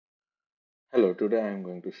Hello, today I am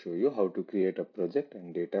going to show you how to create a project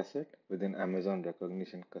and dataset within Amazon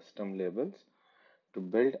Rekognition custom labels to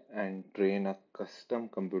build and train a custom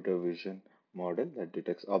computer vision model that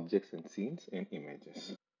detects objects and scenes in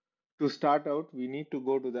images. To start out, we need to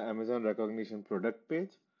go to the Amazon Rekognition product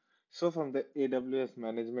page. So from the AWS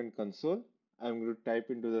Management Console, I'm going to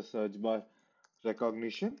type into the search bar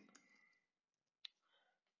Rekognition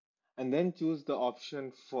and then choose the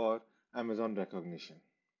option for Amazon Rekognition.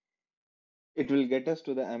 It will get us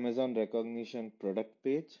to the Amazon Rekognition product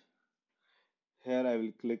page. Here I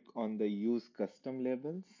will click on the use custom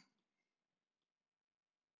labels.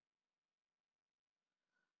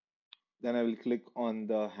 Then I will click on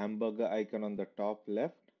the hamburger icon on the top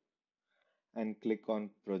left and click on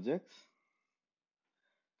projects.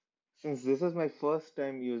 Since this is my first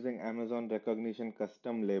time using Amazon Rekognition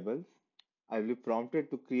custom labels, I will be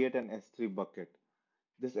prompted to create an S3 bucket.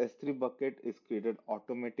 This S3 bucket is created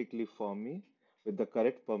automatically for me with the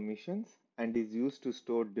correct permissions and is used to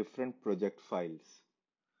store different project files.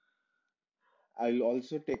 I will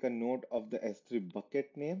also take a note of the S3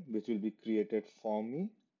 bucket name, which will be created for me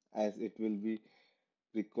as it will be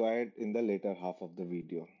required in the later half of the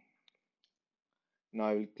video. Now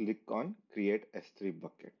I will click on create S3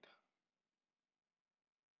 bucket.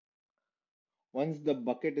 Once the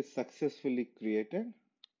bucket is successfully created,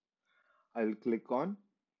 I will click on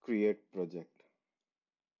create project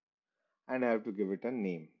and I have to give it a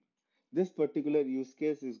name. This particular use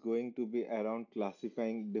case is going to be around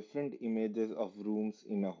classifying different images of rooms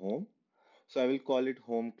in a home. So I will call it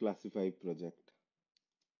home classify project.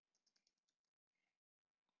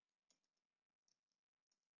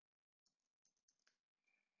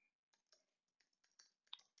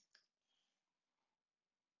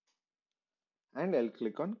 And I'll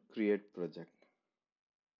click on create project.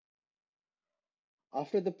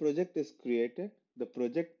 After the project is created, the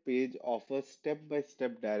project page offers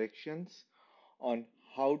step-by-step directions on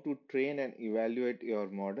how to train and evaluate your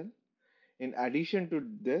model. In addition to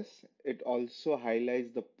this, it also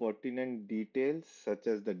highlights the pertinent details such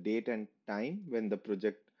as the date and time when the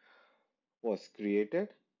project was created,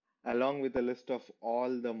 along with a list of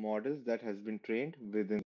all the models that has been trained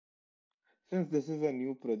within. Since this is a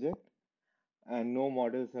new project and no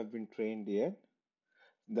models have been trained yet,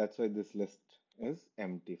 that's why this list is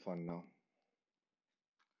empty for now.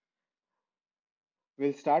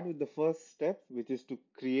 We'll start with the first step, which is to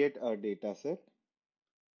create a dataset.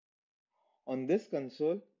 On this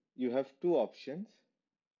console, you have two options.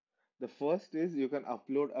 The first is you can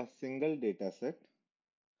upload a single dataset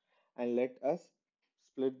and let us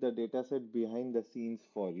split the dataset behind the scenes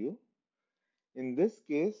for you. In this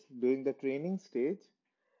case, during the training stage,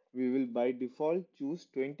 we will by default choose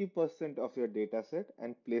 20% of your dataset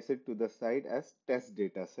and place it to the side as test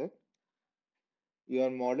dataset. Your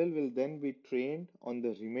model will then be trained on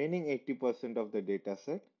the remaining 80% of the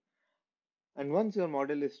dataset. And once your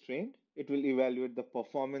model is trained, it will evaluate the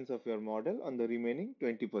performance of your model on the remaining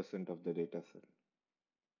 20% of the dataset.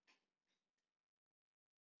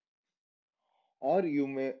 Or you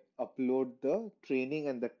may upload the training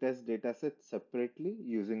and the test dataset separately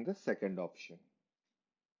using the second option.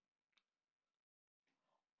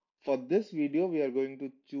 For this video, we are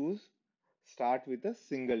going to start with a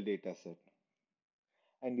single dataset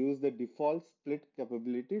and use the default split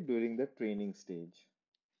capability during the training stage.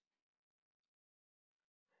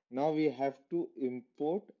 Now we have to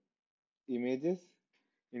import images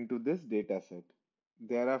into this dataset.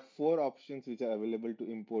 There are four options which are available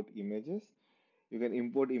to import images. You can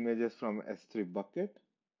import images from S3 bucket.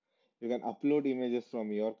 You can upload images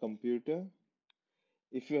from your computer.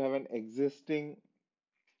 If you have an existing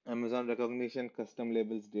Amazon Rekognition custom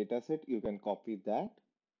labels dataset, you can copy that.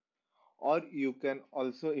 Or you can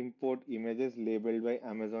also import images labeled by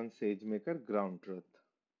Amazon SageMaker Ground Truth.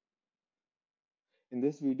 In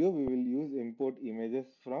this video, we will use import images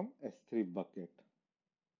from S3 bucket.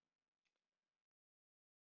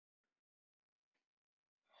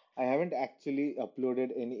 I haven't actually uploaded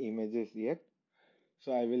any images yet.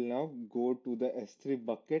 So I will now go to the S3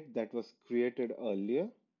 bucket that was created earlier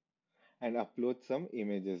and upload some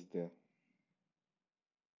images there.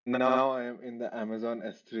 Now I am in the Amazon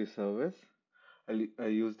S3 service. I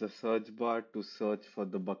use the search bar to search for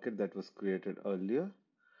the bucket that was created earlier.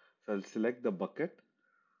 So I'll select the bucket.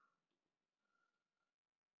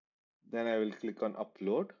 Then I will click on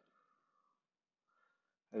upload.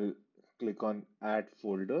 I'll click on add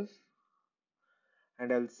folders.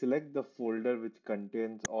 And I'll select the folder which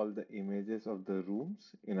contains all the images of the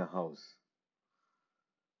rooms in a house.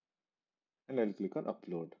 And I'll click on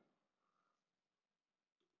upload.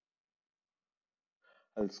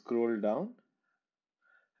 I'll scroll down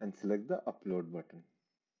and select the upload button.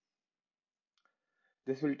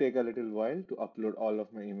 This will take a little while to upload all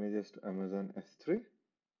of my images to Amazon S3.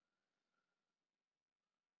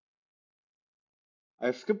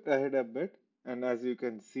 I've skipped ahead a bit, and as you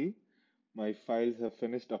can see, my files have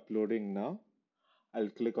finished uploading now. I'll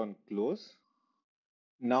click on close.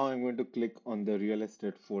 Now I'm going to click on the real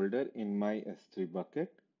estate folder in my S3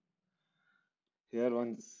 bucket. Here,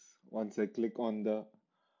 once I click on the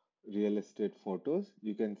real estate photos,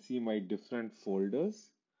 you can see my different folders.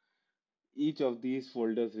 Each of these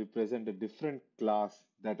folders represent a different class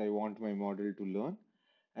that I want my model to learn,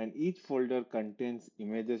 and each folder contains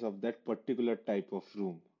images of that particular type of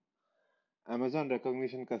room. Amazon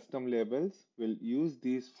Rekognition custom labels will use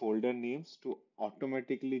these folder names to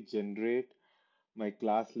automatically generate my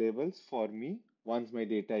class labels for me once my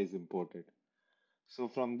data is imported. So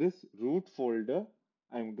from this root folder,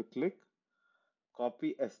 I'm going to click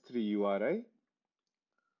copy S3 URI.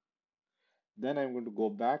 Then I'm going to go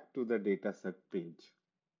back to the dataset page.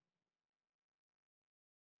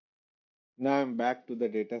 Now I'm back to the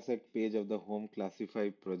dataset page of the home classify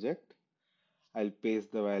project. I'll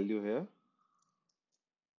paste the value here.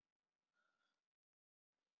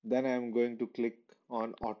 Then I'm going to click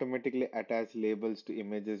on automatically attach labels to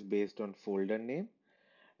images based on folder name.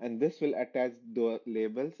 And this will attach the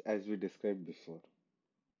labels as we described before.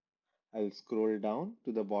 I'll scroll down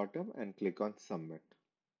to the bottom and click on submit.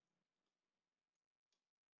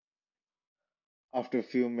 After a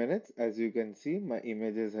few minutes, as you can see, my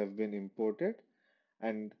images have been imported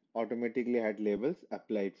and automatically had labels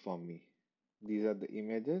applied for me. These are the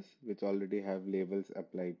images which already have labels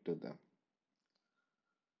applied to them.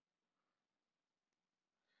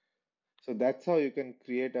 So that's how you can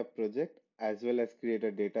create a project as well as create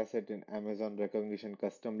a dataset in Amazon Rekognition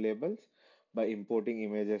custom labels by importing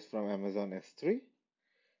images from Amazon S3.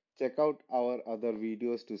 Check out our other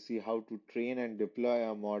videos to see how to train and deploy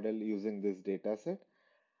a model using this dataset,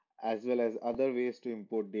 as well as other ways to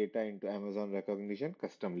import data into Amazon Rekognition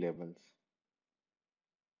custom labels.